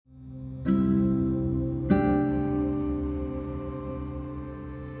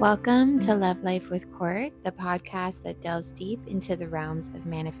Welcome to Love Life with Court, the podcast that delves deep into the realms of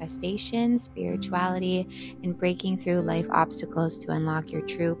manifestation, spirituality, and breaking through life obstacles to unlock your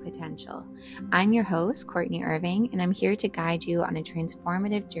true potential. I'm your host, Courtney Irving, and I'm here to guide you on a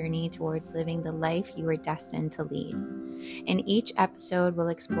transformative journey towards living the life you are destined to lead. In each episode, we'll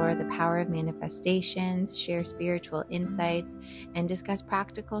explore the power of manifestations, share spiritual insights, and discuss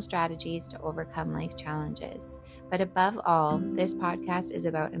practical strategies to overcome life challenges. But above all, this podcast is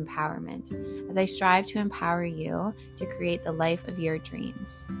about empowerment, as I strive to empower you to create the life of your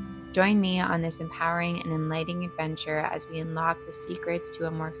dreams. Join me on this empowering and enlightening adventure as we unlock the secrets to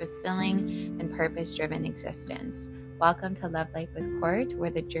a more fulfilling and purpose-driven existence. Welcome to Love Life with Court, where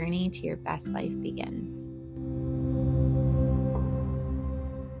the journey to your best life begins.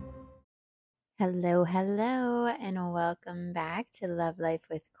 Hello, and welcome back to Love Life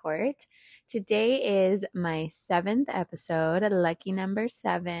with Court. Today is my 7th episode, lucky number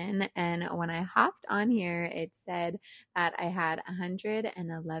 7, and when I hopped on here, it said that I had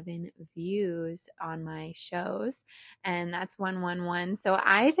 111 views on my shows, and that's 111, so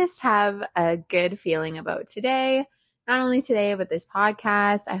I just have a good feeling about today. Not only today, but this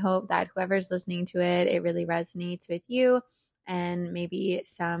podcast. I hope that whoever's listening to it, it really resonates with you and maybe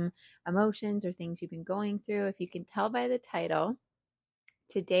some emotions or things you've been going through. If you can tell by the title,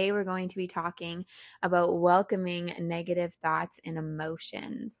 today we're going to be talking about welcoming negative thoughts and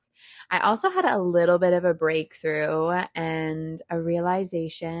emotions. I also had a little bit of a breakthrough and a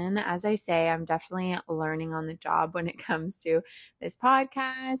realization. As I say, I'm definitely learning on the job when it comes to this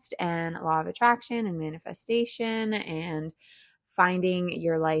podcast and law of attraction and manifestation and finding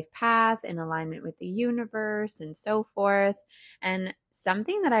your life path in alignment with the universe and so forth. And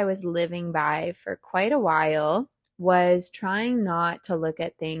something that I was living by for quite a while was trying not to look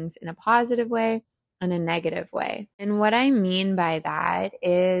at things in a positive way and a negative way. And what I mean by that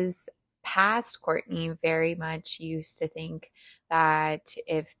is past Courtney very much used to think that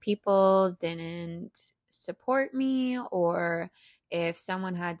if people didn't support me or if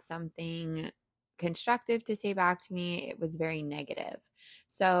someone had something constructive to say back to me, it was very negative.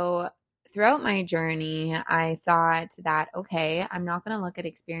 So throughout my journey, I thought that, okay, I'm not going to look at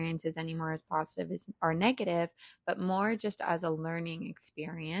experiences anymore as positive or negative, but more just as a learning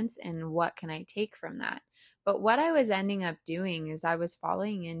experience and what can I take from that. But what I was ending up doing is I was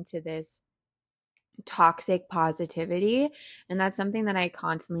falling into this toxic positivity. And that's something that I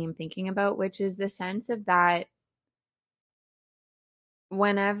constantly am thinking about, which is the sense of that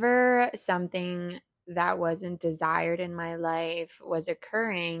whenever something that wasn't desired in my life was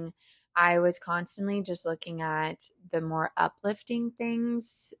occurring, I was constantly just looking at the more uplifting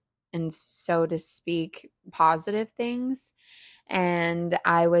things and, so to speak, positive things. And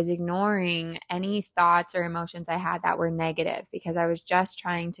I was ignoring any thoughts or emotions I had that were negative because I was just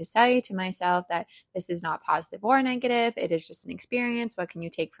trying to say to myself that this is not positive or negative. It is just an experience. What can you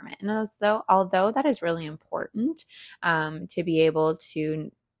take from it? And although that is really important, to be able to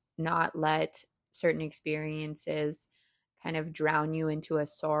not let certain experiences kind of drown you into a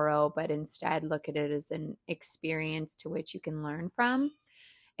sorrow, but instead look at it as an experience to which you can learn from.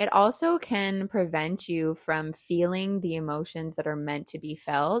 It also can prevent you from feeling the emotions that are meant to be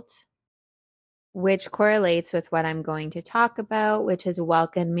felt, which correlates with what I'm going to talk about, which is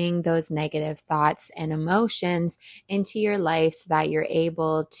welcoming those negative thoughts and emotions into your life so that you're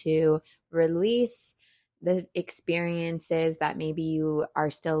able to release the experiences that maybe you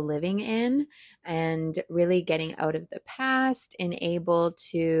are still living in and really getting out of the past and able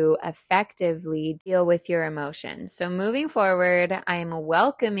to effectively deal with your emotions. So moving forward, I'm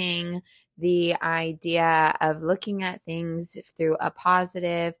welcoming the idea of looking at things through a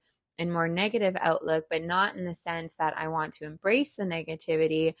positive and more negative outlook, but not in the sense that I want to embrace the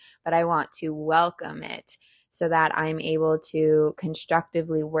negativity, but I want to welcome it so that I'm able to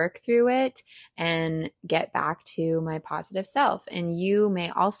constructively work through it and get back to my positive self. And you may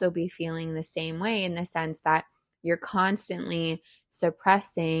also be feeling the same way in the sense that you're constantly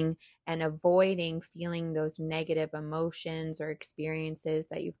suppressing and avoiding feeling those negative emotions or experiences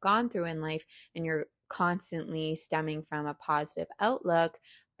that you've gone through in life, and you're constantly stemming from a positive outlook.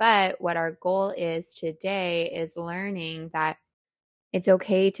 But what our goal is today is learning that it's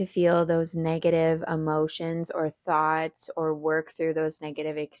okay to feel those negative emotions or thoughts or work through those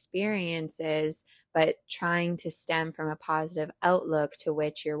negative experiences, but trying to stem from a positive outlook to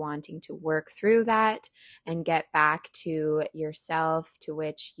which you're wanting to work through that and get back to yourself, to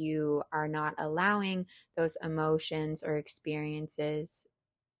which you are not allowing those emotions or experiences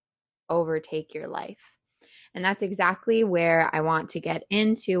overtake your life. And that's exactly where I want to get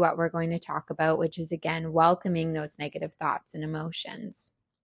into what we're going to talk about, which is, again, welcoming those negative thoughts and emotions.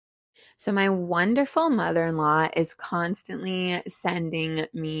 So my wonderful mother-in-law is constantly sending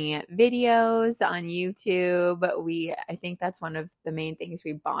me videos on YouTube. I think that's one of the main things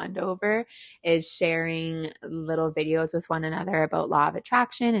we bond over is sharing little videos with one another about law of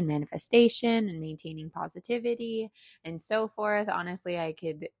attraction and manifestation and maintaining positivity and so forth. Honestly,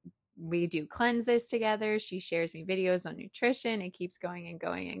 we do cleanses together. She shares me videos on nutrition. It keeps going and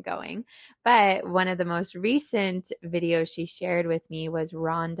going and going. But one of the most recent videos she shared with me was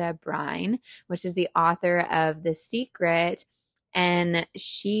Rhonda Brine, which is the author of The Secret. And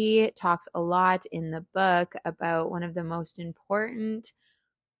she talks a lot in the book about one of the most important,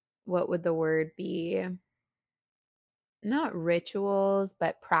 what would the word be? Not rituals,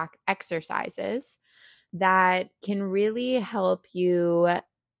 but exercises that can really help you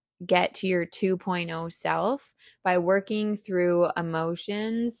get to your 2.0 self by working through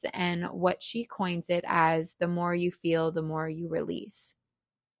emotions, and what she coins it as the more you feel, the more you release.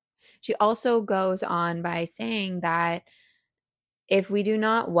 She also goes on by saying that if we do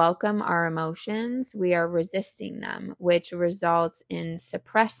not welcome our emotions, we are resisting them, which results in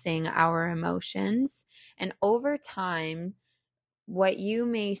suppressing our emotions. And over time, what you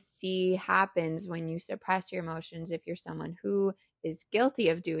may see happens when you suppress your emotions, if you're someone who is guilty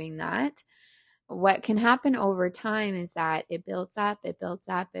of doing that, what can happen over time is that it builds up, it builds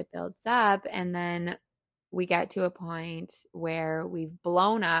up, it builds up, and then we get to a point where we've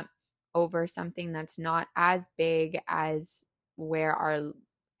blown up over something that's not as big as where our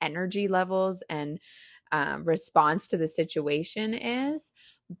energy levels and response to the situation is.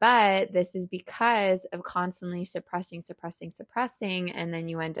 But this is because of constantly suppressing, and then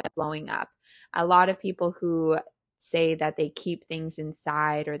you end up blowing up. A lot of people who say that they keep things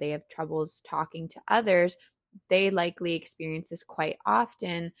inside or they have troubles talking to others, they likely experience this quite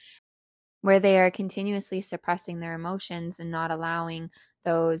often, where they are continuously suppressing their emotions and not allowing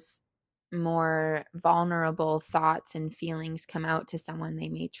those more vulnerable thoughts and feelings come out to someone they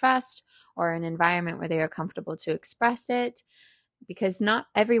may trust or an environment where they are comfortable to express it, because not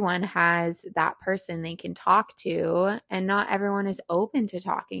everyone has that person they can talk to, and not everyone is open to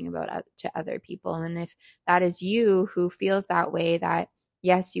talking about to other people. And if that is you who feels that way, that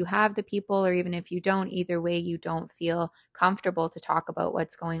yes, you have the people, or even if you don't, either way, you don't feel comfortable to talk about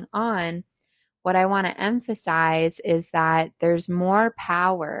what's going on, what I want to emphasize is that there's more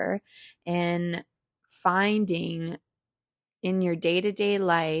power in finding in your day-to-day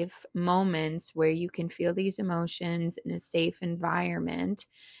life moments where you can feel these emotions in a safe environment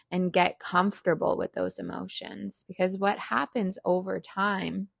and get comfortable with those emotions. Because what happens over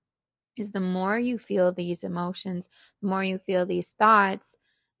time is the more you feel these emotions, the more you feel these thoughts,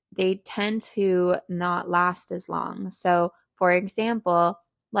 they tend to not last as long. So, for example,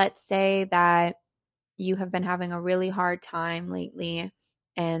 let's say that you have been having a really hard time lately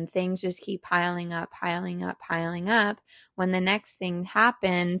and things just keep piling up, piling up, piling up. When the next thing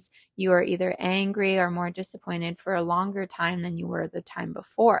happens, you are either angry or more disappointed for a longer time than you were the time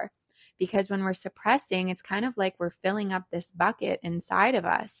before. Because when we're suppressing, it's kind of like we're filling up this bucket inside of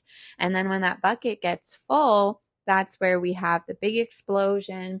us. And then when that bucket gets full, that's where we have the big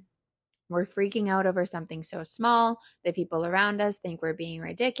explosion. We're freaking out over something so small that people around us think we're being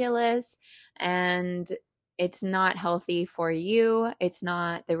ridiculous, and it's not healthy for you. It's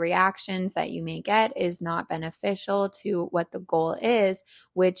not, the reactions that you may get is not beneficial to what the goal is,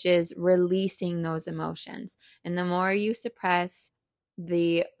 which is releasing those emotions. And the more you suppress,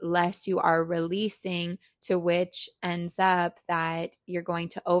 the less you are releasing, to which ends up that you're going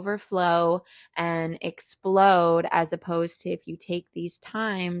to overflow and explode, as opposed to if you take these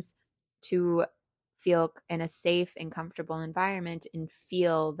times to feel in a safe and comfortable environment and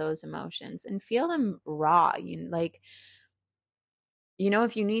feel those emotions and feel them raw. If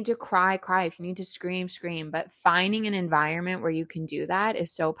you need to cry, cry. If you need to scream, scream. But finding an environment where you can do that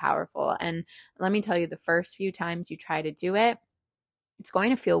is so powerful. And let me tell you, the first few times you try to do it, it's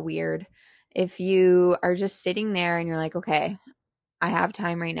going to feel weird. If you are just sitting there and you're like, okay, I have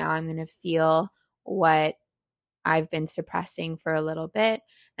time right now, I'm going to feel what I've been suppressing for a little bit,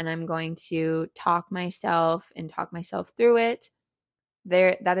 and I'm going to talk myself through it.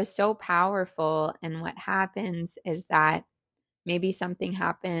 That is so powerful. And what happens is that maybe something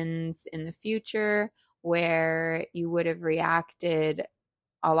happens in the future where you would have reacted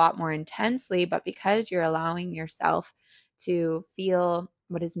a lot more intensely, but because you're allowing yourself to feel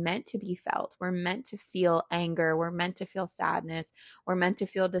what is meant to be felt, we're meant to feel anger, we're meant to feel sadness, we're meant to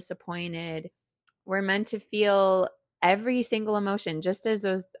feel disappointed, we're meant to feel every single emotion, just as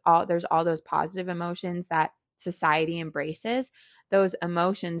there's all those positive emotions that society embraces. Those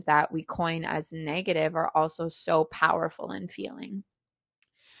emotions that we coin as negative are also so powerful in feeling.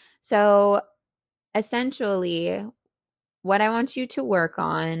 So essentially, what I want you to work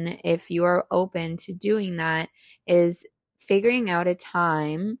on, if you are open to doing that, is figuring out a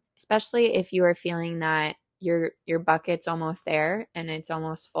time, especially if you are feeling that your bucket's almost there and it's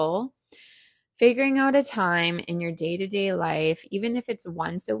almost full. Figuring out a time in your day-to-day life, even if it's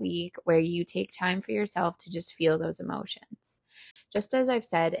once a week, where you take time for yourself to just feel those emotions. Just as I've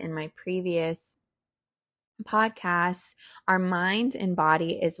said in my previous podcasts, our mind and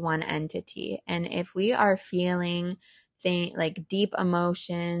body is one entity. And if we are feeling like deep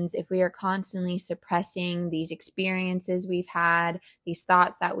emotions, if we are constantly suppressing these experiences we've had, these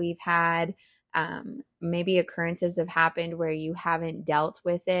thoughts that we've had, maybe occurrences have happened where you haven't dealt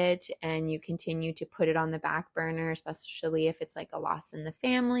with it and you continue to put it on the back burner, especially if it's like a loss in the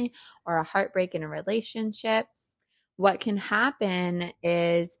family or a heartbreak in a relationship. What can happen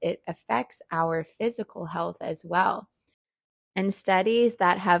is it affects our physical health as well. And studies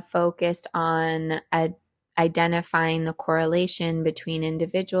that have focused on identifying the correlation between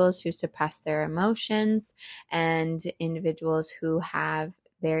individuals who suppress their emotions and individuals who have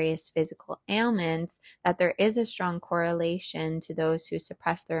various physical ailments, that there is a strong correlation to those who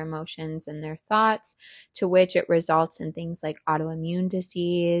suppress their emotions and their thoughts, to which it results in things like autoimmune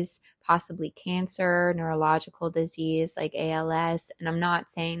disease, possibly cancer, neurological disease like ALS. And I'm not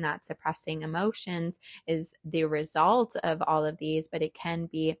saying that suppressing emotions is the result of all of these, but it can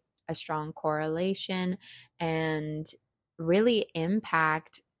be a strong correlation and really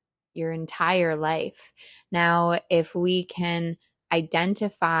impact your entire life. Now, if we can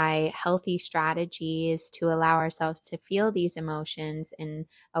identify healthy strategies to allow ourselves to feel these emotions in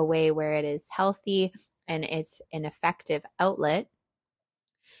a way where it is healthy and it's an effective outlet,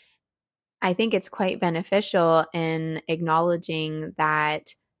 I think it's quite beneficial in acknowledging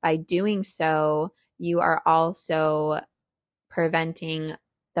that by doing so, you are also preventing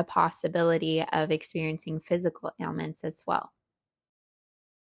the possibility of experiencing physical ailments as well.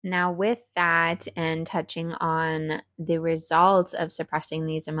 Now, with that and touching on the results of suppressing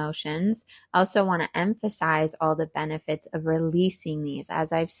these emotions, I also want to emphasize all the benefits of releasing these.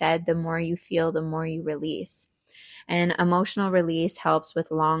 As I've said, the more you feel, the more you release. And emotional release helps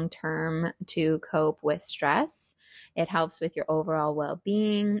with long term to cope with stress. It helps with your overall well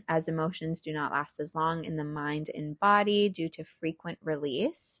being, as emotions do not last as long in the mind and body due to frequent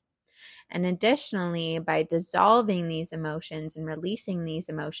release. And additionally, by dissolving these emotions and releasing these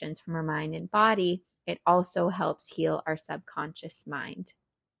emotions from our mind and body, it also helps heal our subconscious mind.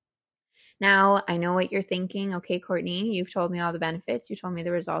 Now, I know what you're thinking. Okay, Courtney, you've told me all the benefits. You told me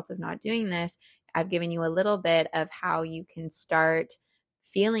the results of not doing this. I've given you a little bit of how you can start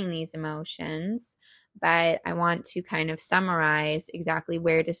feeling these emotions, but I want to kind of summarize exactly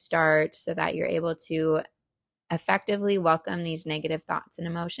where to start so that you're able to effectively welcome these negative thoughts and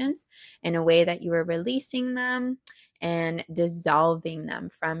emotions in a way that you are releasing them and dissolving them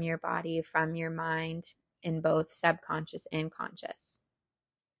from your body, from your mind, in both subconscious and conscious.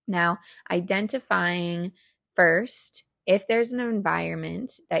 Now, identifying first if there's an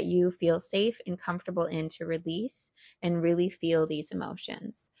environment that you feel safe and comfortable in to release and really feel these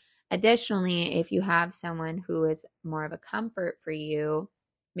emotions. Additionally, if you have someone who is more of a comfort for you,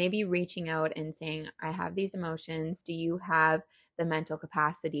 maybe reaching out and saying, I have these emotions. Do you have the mental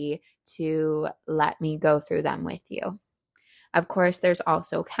capacity to let me go through them with you? Of course, there's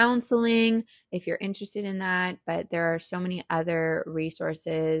also counseling if you're interested in that, but there are so many other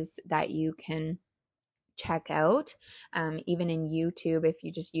resources that you can check out. Even in YouTube, if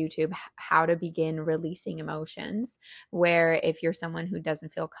you just YouTube how to begin releasing emotions, where if you're someone who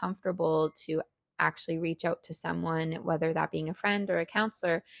doesn't feel comfortable to actually reach out to someone, whether that being a friend or a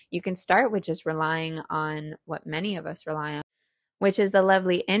counselor, you can start with just relying on what many of us rely on, which is the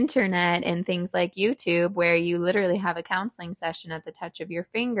lovely internet and things like YouTube, where you literally have a counseling session at the touch of your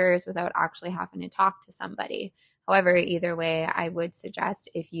fingers without actually having to talk to somebody. However, either way, I would suggest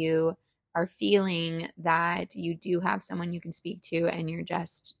if you are feeling that you do have someone you can speak to and you're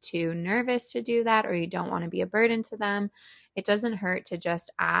just too nervous to do that, or you don't want to be a burden to them, it doesn't hurt to just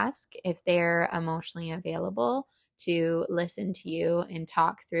ask if they're emotionally available to listen to you and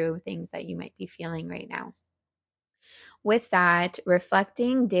talk through things that you might be feeling right now. With that,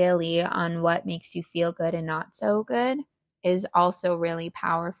 reflecting daily on what makes you feel good and not so good is also really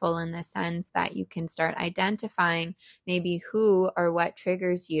powerful in the sense that you can start identifying maybe who or what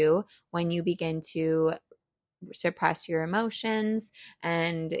triggers you when you begin to suppress your emotions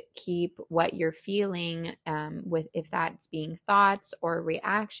and keep what you're feeling with, if that's being thoughts or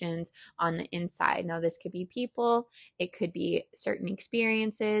reactions, on the inside. Now, this could be people, it could be certain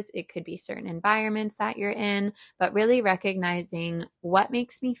experiences, it could be certain environments that you're in, but really recognizing what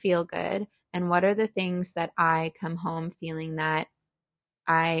makes me feel good and what are the things that I come home feeling that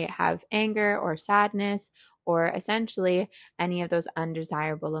I have anger or sadness, or essentially any of those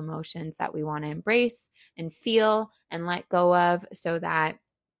undesirable emotions that we want to embrace and feel and let go of, so that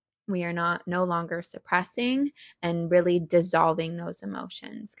we are no longer suppressing and really dissolving those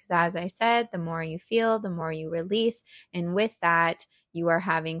emotions. Because as I said, the more you feel, the more you release. And with that, you are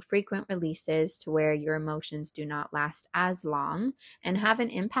having frequent releases to where your emotions do not last as long and have an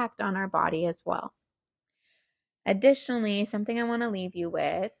impact on our body as well. Additionally, something I want to leave you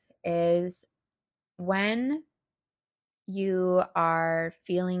with is, when you are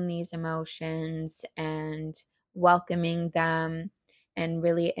feeling these emotions and welcoming them and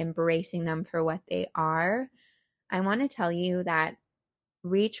really embracing them for what they are, I want to tell you that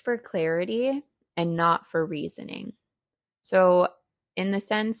reach for clarity and not for reasoning. So, in the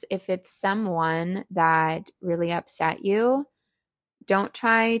sense, if it's someone that really upset you, don't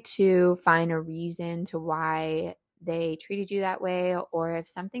try to find a reason to why they treated you that way, or if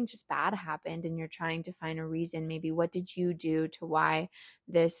something just bad happened and you're trying to find a reason, maybe what did you do to why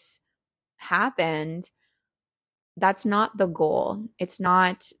this happened? That's not the goal. It's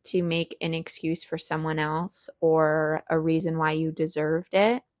not to make an excuse for someone else or a reason why you deserved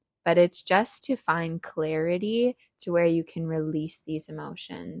it, but it's just to find clarity to where you can release these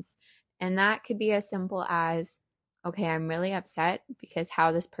emotions. And that could be as simple as, okay, I'm really upset because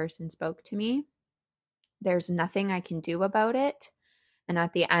how this person spoke to me. There's nothing I can do about it. And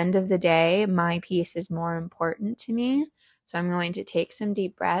at the end of the day, my peace is more important to me. So I'm going to take some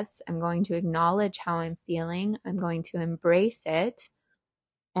deep breaths. I'm going to acknowledge how I'm feeling. I'm going to embrace it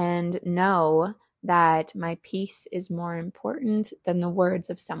and know that my peace is more important than the words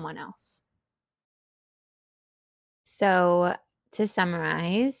of someone else. So to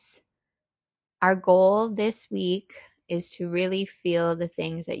summarize, our goal this week is to really feel the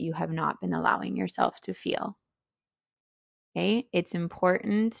things that you have not been allowing yourself to feel. Okay, it's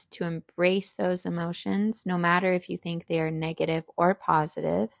important to embrace those emotions, no matter if you think they are negative or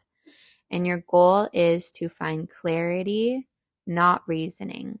positive. And your goal is to find clarity, not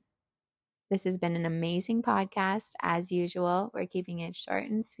reasoning. This has been an amazing podcast. As usual, we're keeping it short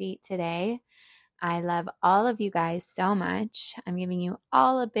and sweet today. I love all of you guys so much. I'm giving you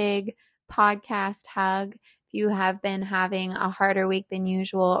all a big podcast hug. If you have been having a harder week than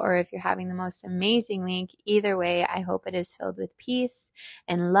usual, or if you're having the most amazing week, either way, I hope it is filled with peace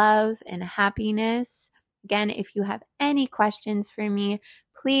and love and happiness. Again, if you have any questions for me,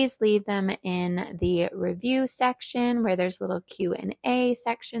 please leave them in the review section, where there's a little Q&A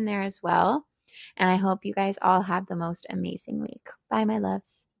section there as well. And I hope you guys all have the most amazing week. Bye, my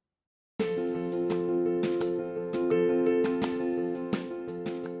loves.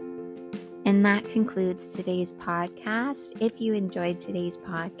 And that concludes today's podcast. If you enjoyed today's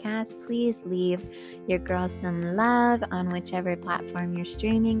podcast, please leave your girl some love on whichever platform you're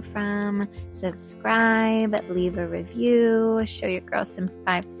streaming from. Subscribe, leave a review, show your girl some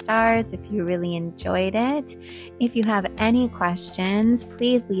 5 stars if you really enjoyed it. If you have any questions,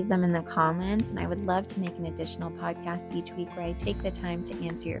 please leave them in the comments, and I would love to make an additional podcast each week where I take the time to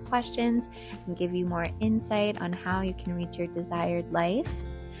answer your questions and give you more insight on how you can reach your desired life.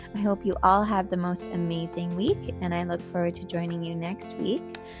 I hope you all have the most amazing week, and I look forward to joining you next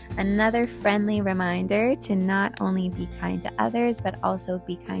week. Another friendly reminder to not only be kind to others, but also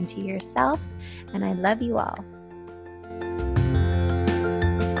be kind to yourself. And I love you all.